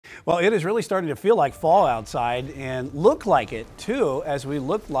Well, it is really starting to feel like fall outside and look like it too as we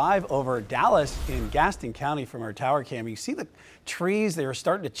look live over Dallas in Gaston County from our tower cam. You see the trees, they are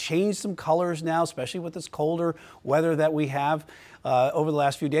starting to change some colors now, especially with this colder weather that we have over the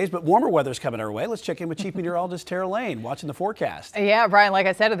last few days. But warmer weather is coming our way. Let's check in with Chief Meteorologist Tara Lane watching the forecast. Yeah, Brian, like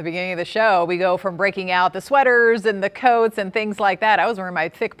I said at the beginning of the show, we go from breaking out the sweaters and the coats and things like that. I was wearing my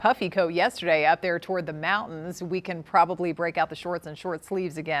thick puffy coat yesterday up there toward the mountains. We can probably break out the shorts and short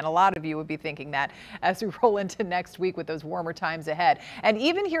sleeves again. A lot of you would be thinking that as we roll into next week with those warmer times ahead. And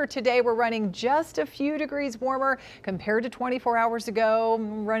even here today, we're running just a few degrees warmer compared to 24 hours ago,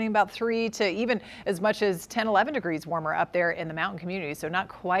 running about 3 to even as much as 10, 11 degrees warmer up there in the mountain community. So not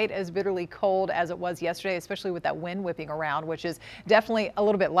quite as bitterly cold as it was yesterday, especially with that wind whipping around, which is definitely a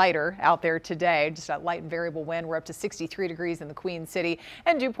little bit lighter out there today. Just that light and variable wind. We're up to 63 degrees in the Queen City,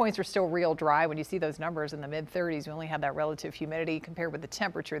 and dew points are still real dry. When you see those numbers in the mid 30s, we only have that relative humidity compared with the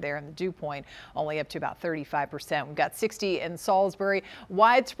temperature there, and the dew point only up to about 35%. We've got 60 in Salisbury,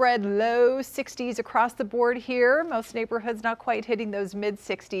 widespread low 60s across the board here. Most neighborhoods not quite hitting those mid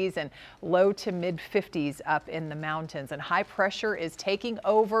 60s, and low to mid 50s up in the mountains. And high pressure is taking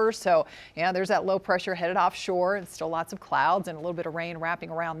over. So yeah, there's that low pressure headed offshore, and still lots of clouds and a little bit of rain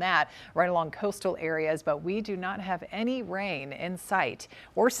wrapping around that right along coastal areas. But we do not have any rain in sight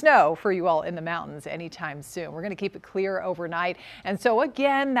or snow for you all in the mountains anytime soon. We're going to keep it clear overnight. And so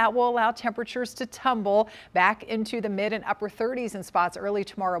again, that will allow temperatures to tumble back into the mid and upper 30s in spots early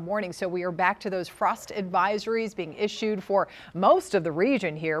tomorrow morning. So we are back to those frost advisories being issued for most of the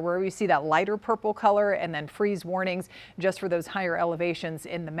region here, where we see that lighter purple color, and then freeze warnings just for those higher elevations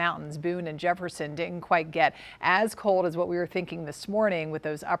in the mountains. Boone and Jefferson didn't quite get as cold as what we were thinking this morning with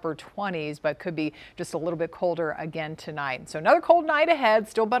those upper 20s, but could be just a little bit colder again tonight. So another cold night ahead,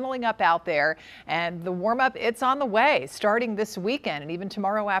 still bundling up out there, and the warm up, it's on the way starting this weekend, and even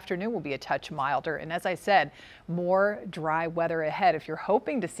tomorrow afternoon will be a touch milder. And as I said, more dry weather ahead. If you're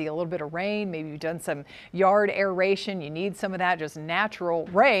hoping to see a little bit of rain, maybe you've done some yard aeration, you need some of that just natural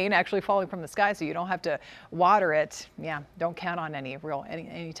rain actually falling from the sky so you don't have to water it. Yeah, don't count on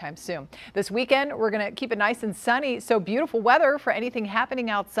anytime soon. This weekend, we're going to keep it nice and sunny, so beautiful weather for anything happening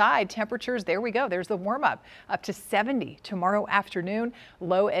outside. Temperatures, there we go. There's the warm up to 70 tomorrow afternoon,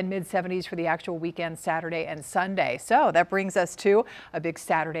 low and mid 70s for the actual weekend, Saturday and Sunday. So that brings us to a big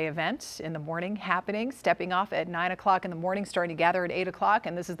Saturday event in the morning happening, stepping off at 9 o'clock in the morning, starting to gather at 8 o'clock.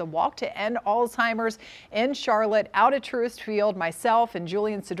 And this is the Walk to End Alzheimer's in Charlotte out at Truist Field. Myself and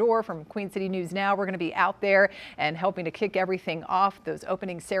Julian Sador from Queen City News Now, we're going to be out there and helping to kick everything off, those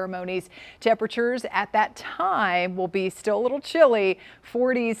opening ceremonies. Temperatures at that time will be still a little chilly,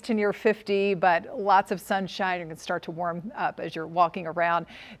 40s to near 50, but lots of sunshine. You're going to start to warm up as you're walking around,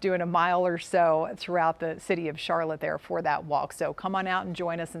 doing a mile or so throughout the city of Charlotte there for that walk. So come on out and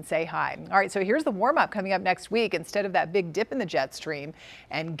join us and say hi. All right, so here's the warm up coming up next week. Instead of that big dip in the jet stream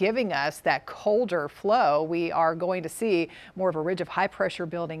and giving us that colder flow, we are going to see more of a ridge of high pressure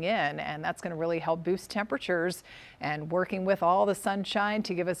building in, and that's going to really help boost temperatures and working with all the sunshine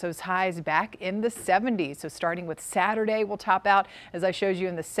to give us those highs back in the 70s. So starting with Saturday, we'll top out, as I showed you,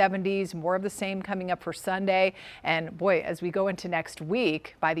 in the 70s. More of the same coming up for Sunday. And boy, as we go into next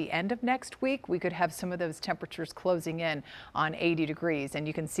week, by the end of next week, we could have some of those temperatures closing in on 80 degrees. And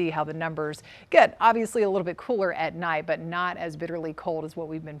you can see how the numbers get obviously a little bit cooler at night, but not as bitterly cold as what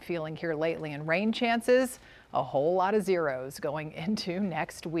we've been feeling here lately. And rain chances, a whole lot of zeros going into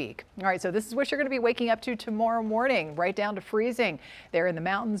next week. All right, so this is what you're going to be waking up to tomorrow morning, right down to freezing there in the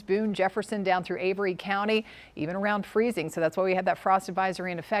mountains, Boone, Jefferson, down through Avery County, even around freezing. So that's why we have that frost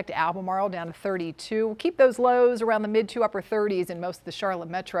advisory in effect. Albemarle down to 32. We'll keep those lows around the mid to upper 30s in most of the Charlotte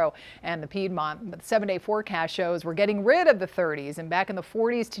Metro and the Piedmont. But the 7-day forecast shows we're getting rid of the 30s and back in the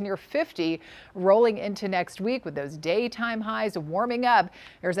 40s to near 50 rolling into next week with those daytime highs warming up.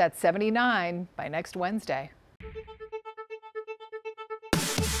 There's that 79 by next Wednesday.